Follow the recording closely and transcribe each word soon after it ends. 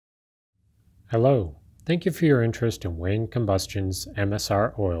Hello, thank you for your interest in Wayne Combustion's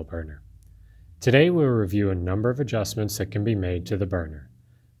MSR oil burner. Today we'll review a number of adjustments that can be made to the burner.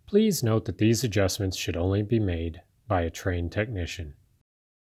 Please note that these adjustments should only be made by a trained technician.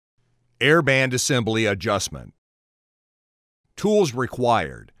 Air band assembly adjustment. Tools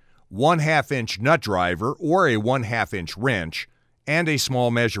required: 1/2 inch nut driver or a 1/2 inch wrench, and a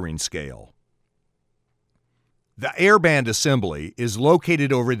small measuring scale. The air band assembly is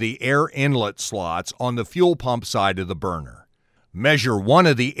located over the air inlet slots on the fuel pump side of the burner. Measure one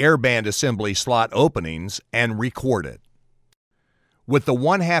of the air band assembly slot openings and record it. With the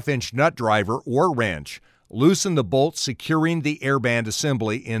 1/2 inch nut driver or wrench, loosen the bolt securing the air band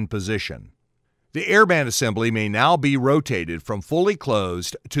assembly in position. The air band assembly may now be rotated from fully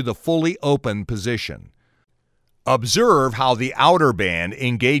closed to the fully open position. Observe how the outer band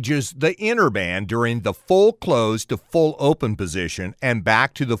engages the inner band during the full closed to full open position and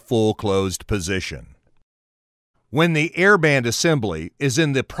back to the full closed position. When the air band assembly is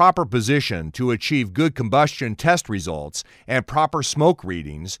in the proper position to achieve good combustion test results and proper smoke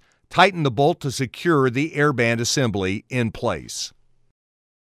readings, tighten the bolt to secure the air band assembly in place.